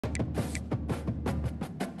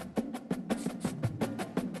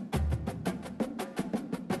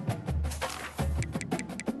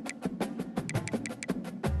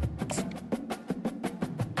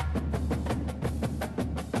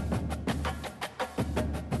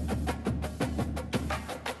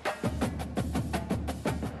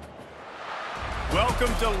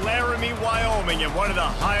Welcome to Laramie, Wyoming, at one of the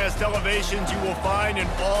highest elevations you will find in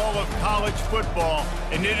all of college football.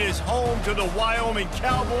 And it is home to the Wyoming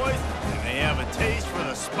Cowboys, and they have a taste for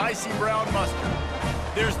the spicy brown mustard.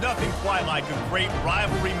 There's nothing quite like a great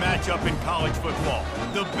rivalry matchup in college football.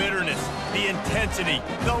 The bitterness, the intensity,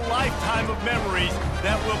 the lifetime of memories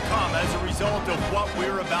that will come as a result of what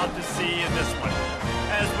we're about to see in this one.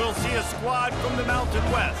 As we'll see a squad from the Mountain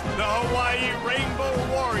West, the Hawaii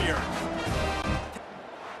Rainbow Warriors.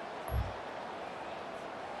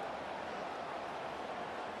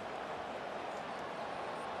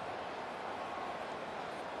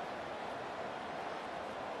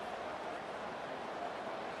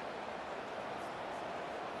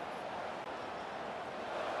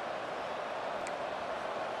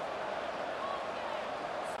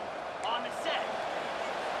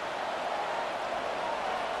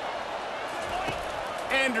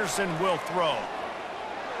 Anderson will throw.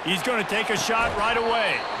 He's going to take a shot right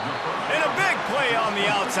away. And a big play on the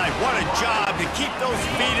outside. What a job to keep those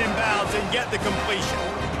feet in bounds and get the completion.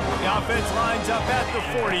 The offense lines up at the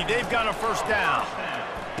 40. They've got a first down.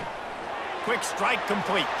 Quick strike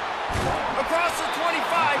complete. Across the 25,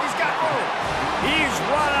 he's got room. He's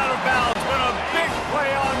run out of bounds, but a big play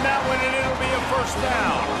on that one, and it'll be a first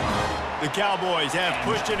down. The Cowboys have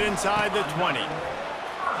pushed it inside the 20.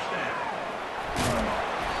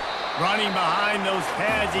 Running behind those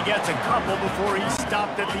pads, he gets a couple before he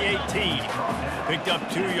stopped at the 18. Picked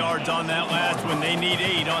up 2 yards on that last one. They need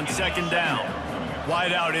 8 on second down.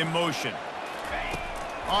 Wide out in motion.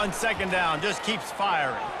 On second down, just keeps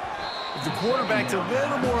firing. If the quarterback's a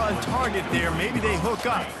little more on target there, maybe they hook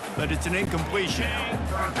up, but it's an incompletion.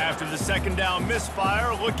 After the second down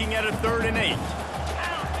misfire, looking at a 3rd and 8.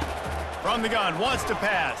 From the gun, wants to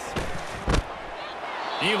pass.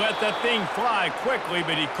 He let that thing fly quickly,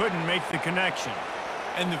 but he couldn't make the connection.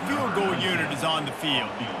 And the field goal unit is on the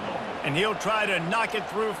field. And he'll try to knock it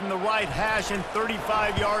through from the right hash and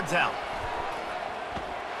 35 yards out.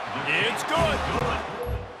 It's good.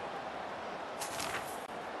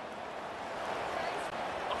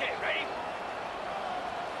 Okay, ready?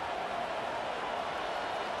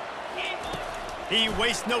 He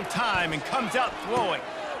wastes no time and comes out throwing.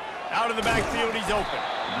 Out of the backfield, he's open.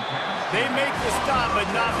 They make the stop, but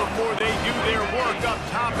not before they do their work up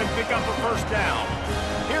top and pick up a first down.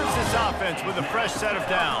 Here's this offense with a fresh set of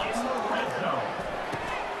downs.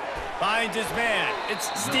 Finds his man. It's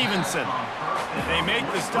Stevenson. They make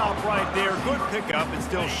the stop right there. Good pickup, but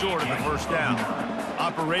still short of the first down.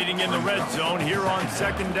 Operating in the red zone here on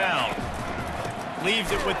second down.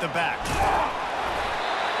 Leaves it with the back.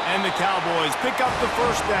 And the Cowboys pick up the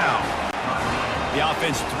first down. The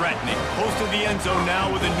offense threatening, close to the end zone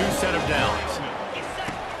now with a new set of downs.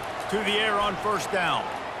 To the air on first down.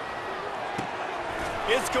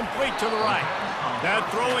 It's complete to the right. That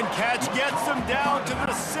throw and catch gets them down to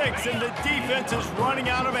the 6, and the defense is running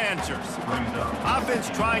out of answers. Offense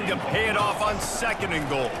trying to pay it off on 2nd and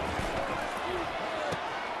goal.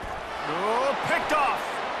 Oh, picked off.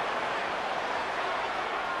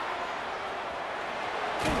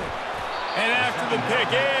 And after the pick,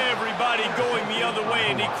 everybody going the other way,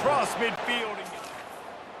 and he crossed midfield.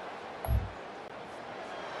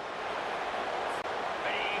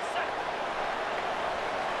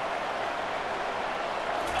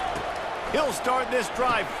 He'll start this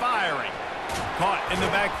drive firing. Caught in the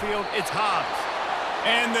backfield, it's Hobbs.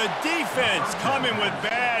 And the defense coming with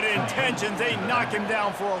bad intentions. They knock him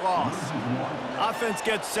down for a loss. Offense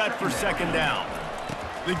gets set for second down.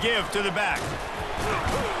 The give to the back.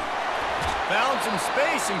 Found some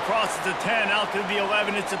space and crosses the 10 out to the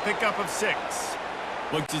 11. It's a pickup of 6.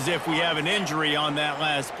 Looks as if we have an injury on that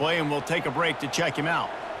last play, and we'll take a break to check him out.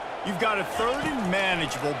 You've got a 3rd and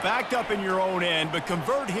manageable, backed up in your own end, but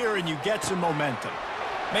convert here and you get some momentum.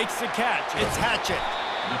 Makes the catch. It's Hatchett.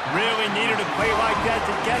 Really needed a play like that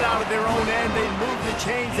to get out of their own end. They move the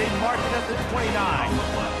chains. They mark it at the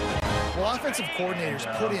 29. Well, offensive coordinators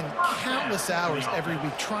put in countless hours every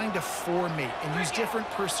week trying to formate and use different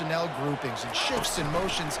personnel groupings and shifts and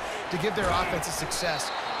motions to give their offense a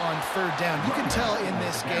success on 3rd down. You can tell in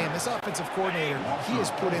this game, this offensive coordinator, he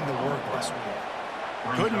has put in the work this week.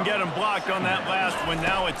 Couldn't get him blocked on that last one.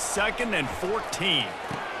 Now it's 2nd and 14.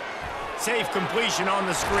 Safe completion on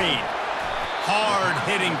the screen.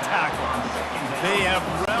 Hard-hitting tackle. They have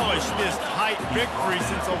relished this tight victory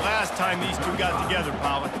since the last time these two got together,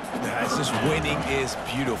 Pollock. That's just winning is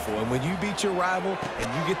beautiful. And when you beat your rival and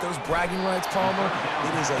you get those bragging rights, Palmer,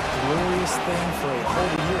 it is a glorious thing for a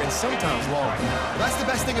whole year and sometimes longer. That's the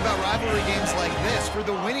best thing about rivalry games like this. For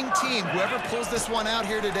the winning team, whoever pulls this one out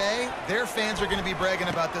here today, their fans are going to be bragging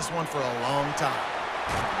about this one for a long time.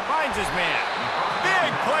 Finds his man.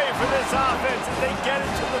 Big play for this offense as they get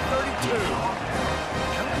it to the 32.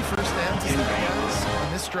 How many first downs is that, guys?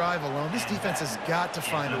 On this drive alone, this defense has got to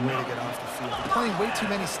find a way to get off the field. They're playing way too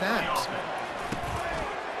many snaps.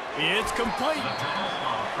 It's complete.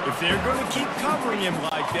 If they're going to keep covering him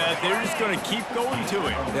like that, they're just going to keep going to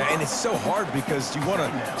him. Yeah, and it's so hard because you want to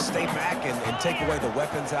stay back and take away the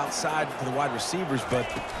weapons outside for the wide receivers, but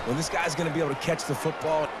when this guy's going to be able to catch the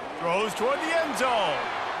football. Throws toward the end zone.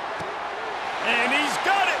 And he's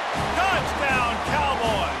got it. Touchdown,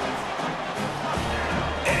 Cowboys.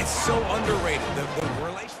 And it's so underrated, the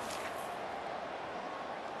relation.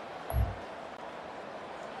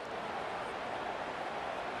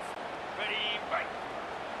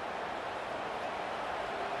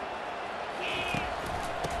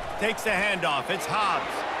 Takes the handoff. It's Hobbs.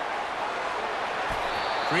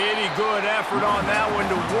 Pretty good effort on that one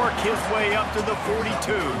to work his way up to the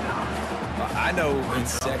 42. I know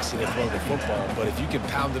it's sexy to throw the football, but if you can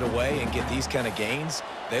pound it away and get these kind of gains,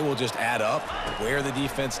 they will just add up, wear the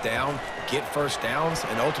defense down, get first downs,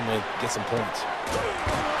 and ultimately get some points.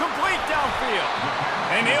 Complete downfield.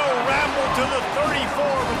 And he'll ramble to the 34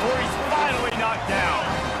 before he's finally knocked down.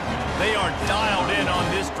 They are dialed in on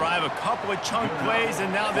this drive. A couple of chunk plays,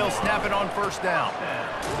 and now they'll snap it on first down.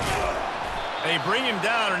 They bring him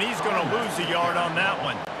down, and he's going to lose a yard on that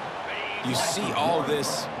one. You see all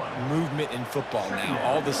this movement in football now,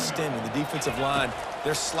 all the stem in the defensive line.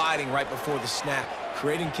 They're sliding right before the snap,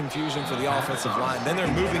 creating confusion for the offensive line. Then they're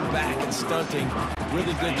moving back and stunting.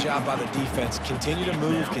 Really good job by the defense. Continue to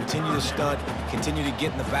move, continue to stunt, continue to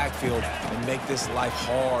get in the backfield, and make this life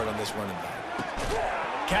hard on this running back.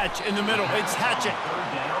 Catch in the middle. It's Hatchett.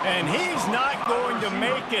 And he's not going to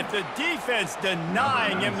make it. The defense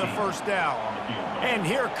denying him the first down. And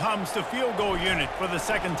here comes the field goal unit for the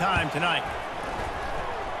second time tonight.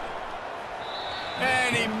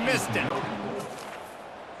 And he missed it.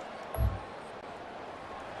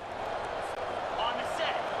 On the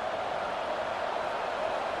set.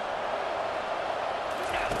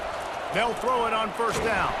 They'll throw it on first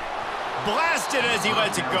down. Blasted as he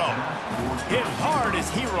lets it go. Hit hard as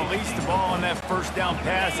he released the ball on that first down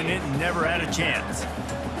pass, and it never had a chance.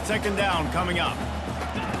 Second down coming up.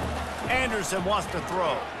 Anderson wants to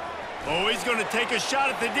throw. Oh, he's going to take a shot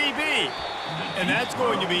at the DB. And that's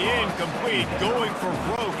going to be incomplete. Going for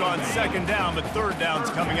broke on second down, but third down's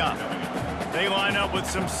coming up. They line up with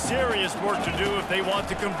some serious work to do if they want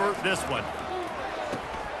to convert this one.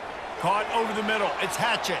 Caught over the middle. It's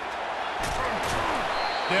Hatchett.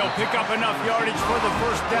 They'll pick up enough yardage for the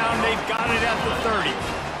first down. They've got it at the 30.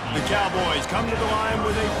 The Cowboys come to the line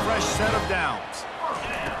with a fresh set of downs.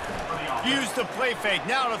 Use the play fake.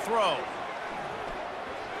 Now to throw.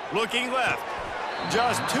 Looking left.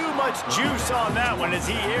 Just too much juice on that one as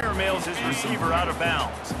he airmails his receiver out of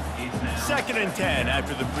bounds. 2nd and 10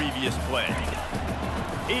 after the previous play.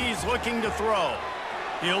 He's looking to throw.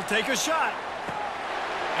 He'll take a shot.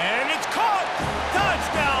 And it's caught.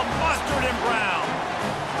 Touchdown, Mustard and Brown.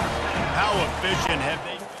 How efficient have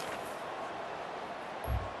they been?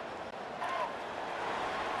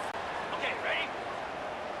 Okay, ready?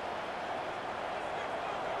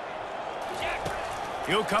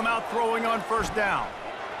 He'll come out throwing on first down.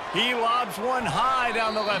 He lobs one high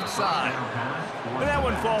down the left side. But that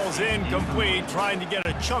one falls incomplete, trying to get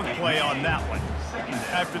a chunk play on that one.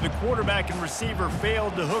 After the quarterback and receiver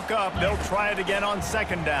failed to hook up, they'll try it again on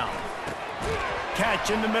second down.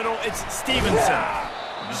 Catch in the middle, it's Stevenson.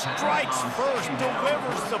 Strikes first,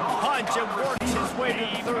 delivers the punch, and works his way to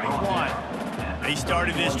the 31. They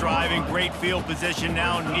started this drive in great field position,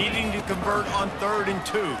 now needing to convert on 3rd and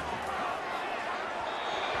 2.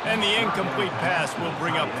 And the incomplete pass will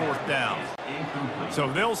bring up fourth down. So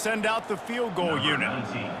they'll send out the field goal unit.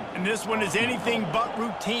 And this one is anything but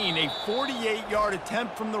routine, a 48-yard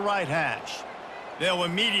attempt from the right hash. They'll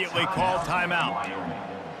immediately call timeout.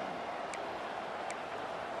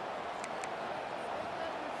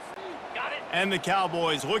 And the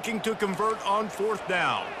Cowboys looking to convert on fourth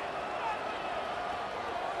down.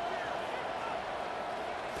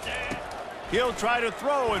 He'll try to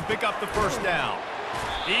throw and pick up the first down.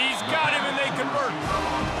 He's got him and they convert.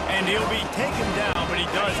 And he'll be taken down, but he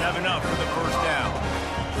does have enough for the first down.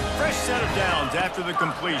 Fresh set of downs after the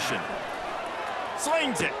completion.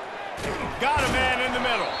 Slings it. Got a man in the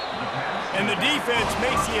middle. And the defense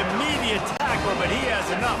makes the immediate tackle, but he has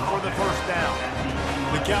enough for the first down.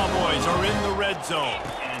 The Cowboys are in the red zone.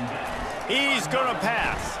 He's going to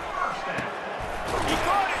pass. He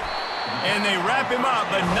caught it. And they wrap him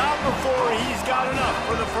up, but not before he's got enough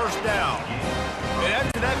for the first down. And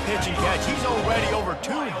after that pitch and catch, he's already over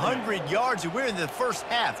 200 yards, and we're in the first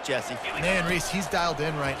half, Jesse. Man, Reese, he's dialed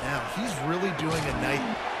in right now. He's really doing a night.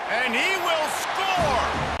 And he will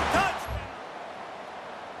score! Touchdown!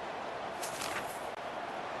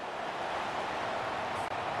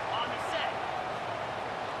 On the set.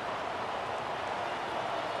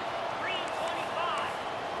 Green 25.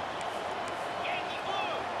 Yankee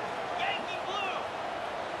blue. Yankee blue.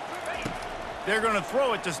 Ready. They're going to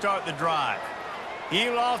throw it to start the drive. He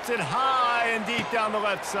lofts it high and deep down the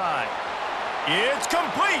left side. It's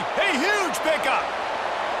complete. A huge pickup.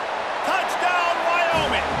 Touchdown,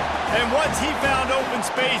 Wyoming. And once he found open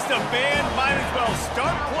space, the band might as well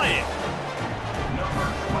start playing.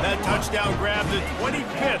 That touchdown grabbed the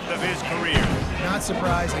 25th of his career. Not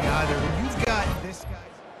surprising either. When you've got this guy.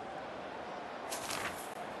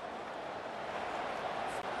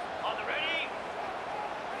 On the ready.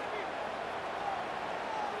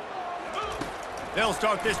 They'll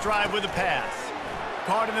start this drive with a pass.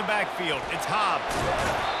 Caught in the backfield. It's Hobbs.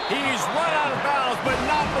 He's run out of bounds, but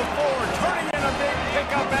not before turning in a big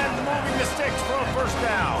pickup and moving the sticks for a first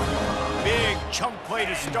down. Big chunk play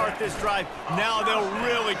to start this drive. Now they'll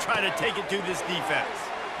really try to take it to this defense.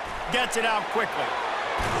 Gets it out quickly.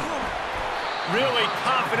 Really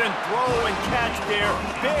confident throw and catch there.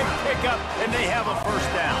 Big pickup, and they have a first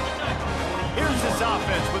down. Here's this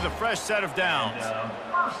offense with a fresh set of downs.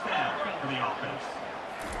 First down for the offense.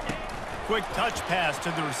 Quick touch pass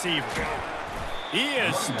to the receiver. He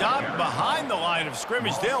is stopped behind the line of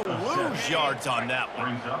scrimmage. They'll lose yards on that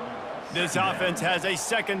one. This offense has a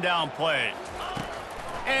second down play.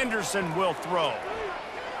 Anderson will throw.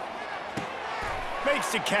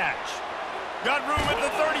 Makes the catch. Got room at the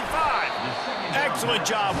 35. Excellent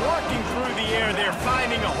job working through the air there,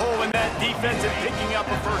 finding a hole in that defense and picking up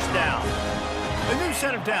a first down. A new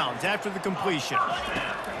set of downs after the completion.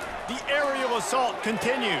 The aerial assault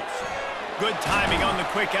continues. Good timing on the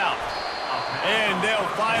quick out. And they'll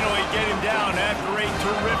finally get him down after a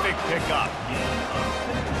terrific pickup.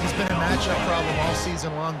 He's been a matchup problem all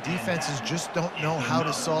season long. Defenses just don't know how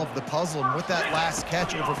to solve the puzzle. And with that last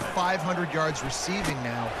catch, over 500 yards receiving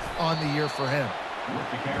now on the year for him.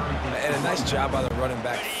 And a nice job by the running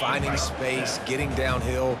back, finding space, getting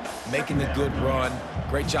downhill, making the good run.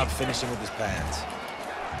 Great job finishing with his pads.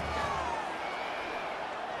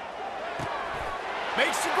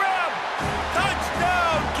 Makes the grab.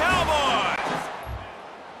 Touchdown, Cowboys!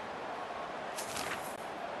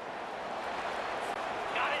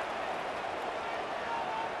 Got it.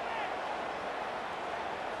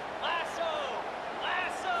 Lasso.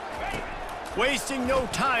 Ready. Wasting no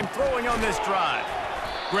time throwing on this drive.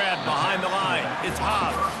 Grab behind the line. It's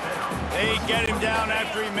Hobbs. They get him down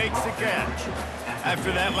after he makes the catch.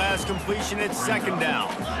 After that last completion, it's second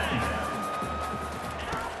down.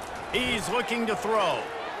 He's looking to throw.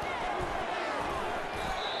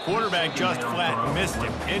 Quarterback just flat missed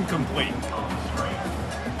him. Incomplete.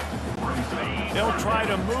 They'll try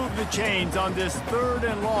to move the chains on this third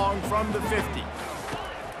and long from the 50.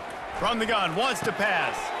 From the gun, wants to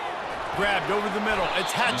pass. Grabbed over the middle.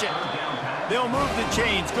 It's Hatchett. They'll move the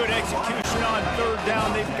chains. Good execution on third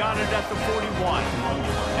down. They've got it at the 41.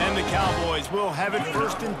 And the Cowboys will have it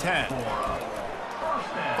first and 10.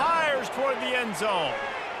 Fires toward the end zone.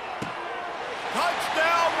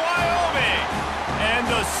 Touchdown, Wyoming! And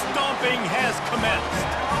the stomping has commenced.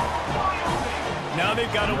 Now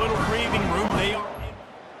they've got a little breathing room. They are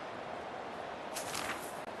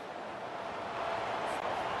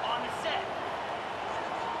On the set.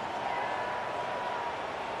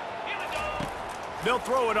 Here we go. They'll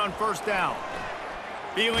throw it on first down.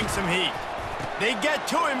 Feeling some heat. They get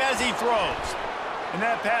to him as he throws. And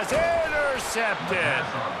that pass intercepted.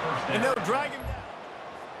 And they'll drag him down.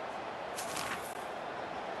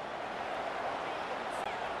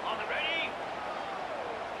 On the ready.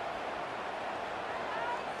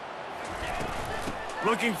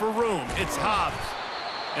 Looking for room. It's Hobbs.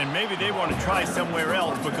 And maybe they want to try somewhere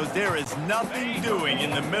else because there is nothing doing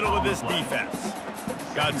in the middle of this defense.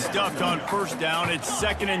 Got stuffed on first down. It's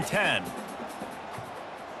second and 10.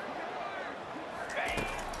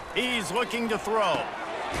 He's looking to throw.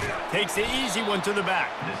 Takes the easy one to the back.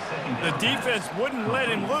 The defense wouldn't let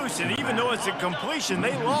him loose, and even though it's a completion,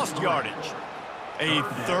 they lost yardage. A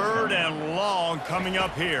third and long coming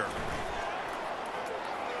up here.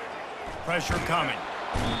 Pressure coming.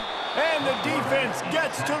 And the defense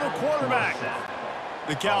gets to the quarterback.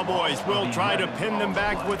 The Cowboys will try to pin them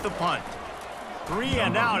back with the punt. 3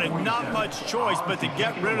 and out and not much choice but to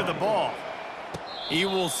get rid of the ball. He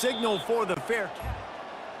will signal for the fair catch.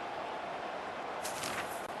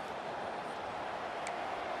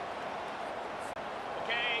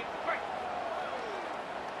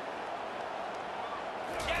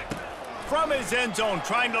 from his end zone,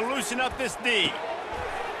 trying to loosen up this D.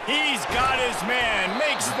 He's got his man,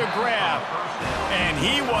 makes the grab. And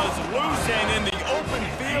he was loose and in the open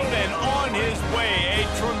field and on his way.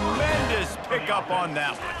 A tremendous pickup on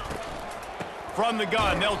that one. From the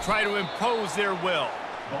gun, they'll try to impose their will.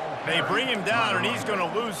 They bring him down, and he's going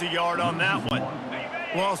to lose a yard on that one.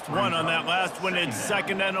 Lost one on that last one. It's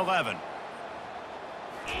 2nd and 11.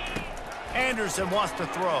 Anderson wants to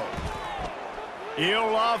throw.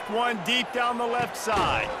 He'll loft one deep down the left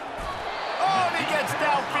side. Oh, and he gets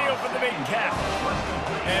downfield for the big catch.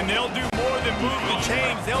 And they'll do more than move the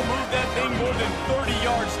chains. They'll move that thing more than 30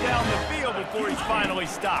 yards down the field before he's finally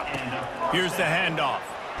stopped. Here's the handoff.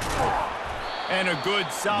 And a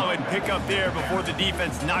good, solid pickup there before the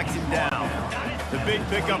defense knocks him down. The big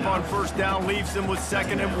pickup on 1st down leaves them with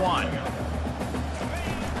 2nd and 1.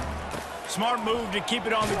 Smart move to keep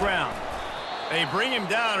it on the ground. They bring him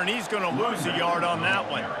down, and he's going to lose a yard on that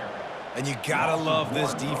one. And you gotta love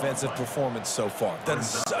this defensive performance so far. Done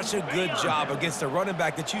such a good job against a running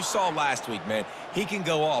back that you saw last week, man. He can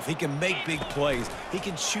go off. He can make big plays. He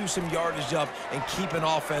can chew some yardage up and keep an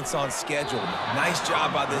offense on schedule. Nice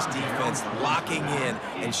job by this defense locking in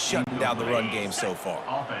and shutting down the run game so far.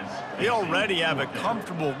 They already have a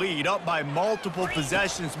comfortable lead up by multiple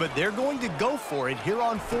possessions, but they're going to go for it here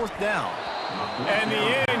on 4th down. And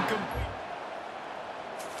the incomplete.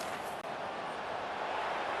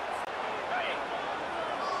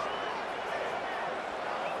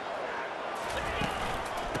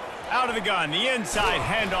 Out of the gun, the inside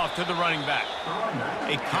handoff to the running back.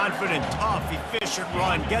 A confident, tough, efficient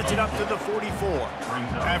run gets it up to the 44.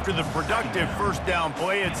 After the productive 1st down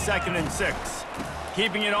play, it's 2nd and 6.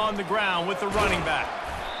 Keeping it on the ground with the running back.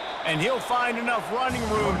 And he'll find enough running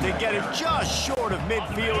room to get it just short of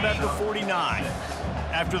midfield at the 49.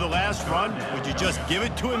 After the last run, would you just give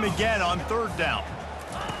it to him again on 3rd down?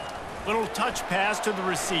 Little touch pass to the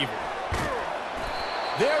receiver.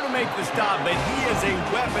 There to make the stop, but he is a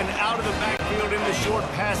weapon out of the backfield in the short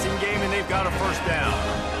passing game, and they've got a 1st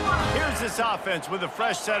down. Here's this offense with a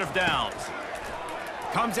fresh set of downs.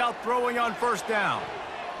 Comes out throwing on 1st down.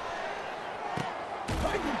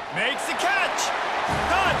 Makes the catch.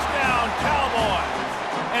 Touchdown, Cowboys.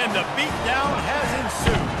 And the beatdown has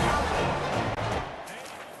ensued.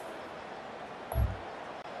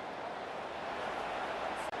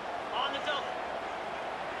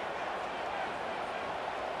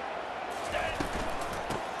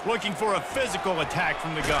 Looking for a physical attack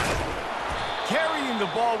from the gun. Carrying the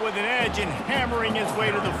ball with an edge and hammering his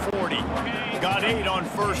way to the 40. Got 8 on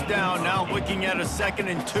 1st down, now looking at a 2nd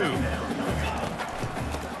and 2.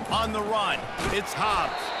 On the run, it's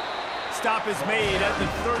Hobbs. Stop is made at the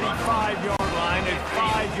 35-yard line, a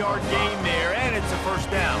 5-yard gain there, and it's a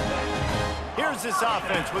 1st down. Here's this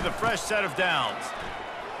offense with a fresh set of downs.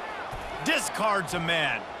 Discards a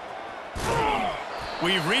man.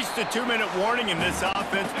 We've reached the 2-minute warning, and this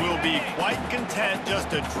offense will be quite content just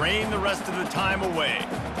to drain the rest of the time away.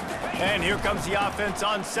 And here comes the offense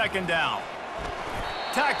on 2nd down.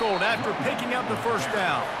 Tackled after picking up the 1st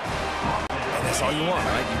down. And that's all you want,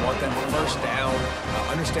 right? You want that 1st down,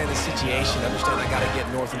 understand the situation, understand I got to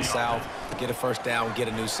get north and south, get a 1st down, get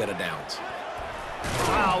a new set of downs.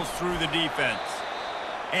 Plows through the defense.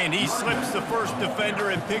 And he slips the first defender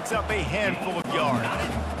and picks up a handful of yards.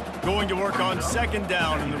 Going to work on 2nd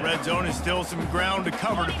down in the red zone is still some ground to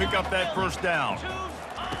cover to pick up that 1st down.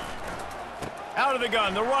 Out of the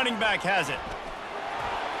gun, the running back has it.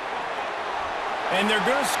 And they're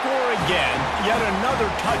going to score again. Yet another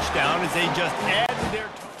touchdown as they just add to their...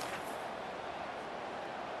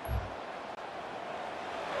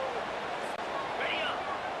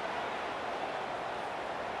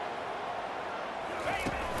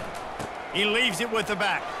 He leaves it with the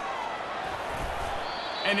back.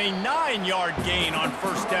 And a 9-yard gain on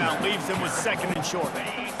 1st down leaves them with 2nd and short.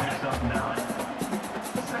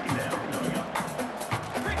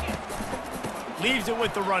 Leaves it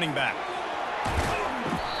with the running back.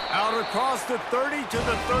 Out across the 30 to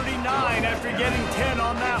the 39 after getting 10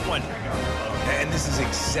 on that one. And this is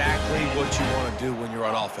exactly what you want to do when you're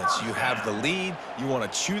on offense. You have the lead, you want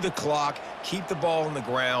to chew the clock, keep the ball on the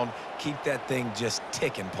ground, keep that thing just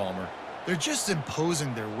ticking, Palmer. They're just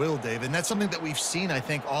imposing their will, Dave, and that's something that we've seen, I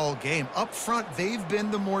think, all game. Up front, they've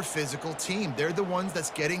been the more physical team. They're the ones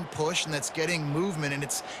that's getting pushed and that's getting movement, and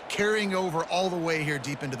it's carrying over all the way here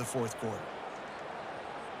deep into the 4th quarter.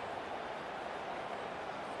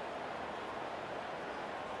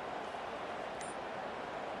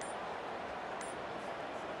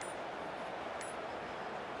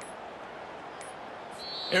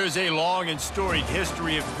 There's a long and storied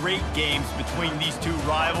history of great games between these two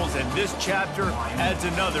rivals, and this chapter adds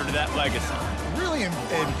another to that legacy. Really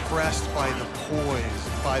impressed by the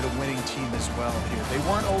poise by the winning team as well here. They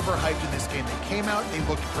weren't overhyped in this game. They came out, they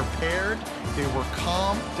looked prepared, they were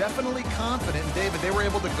calm, definitely confident. And David, they were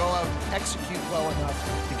able to go out and execute well enough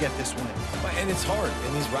to get this win. And it's hard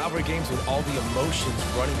in these rivalry games with all the emotions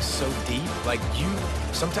running so deep. Like, you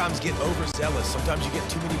sometimes get overzealous. Sometimes you get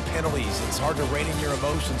too many penalties. It's hard to rein in your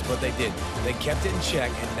emotions, but they did. They kept it in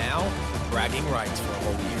check, and now bragging rights for a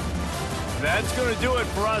whole year. That's going to do it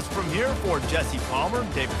for us from here. For Jesse Palmer,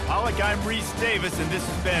 David Pollack, I'm Reese Davis, and this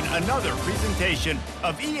has been another presentation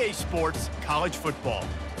of EA Sports College Football.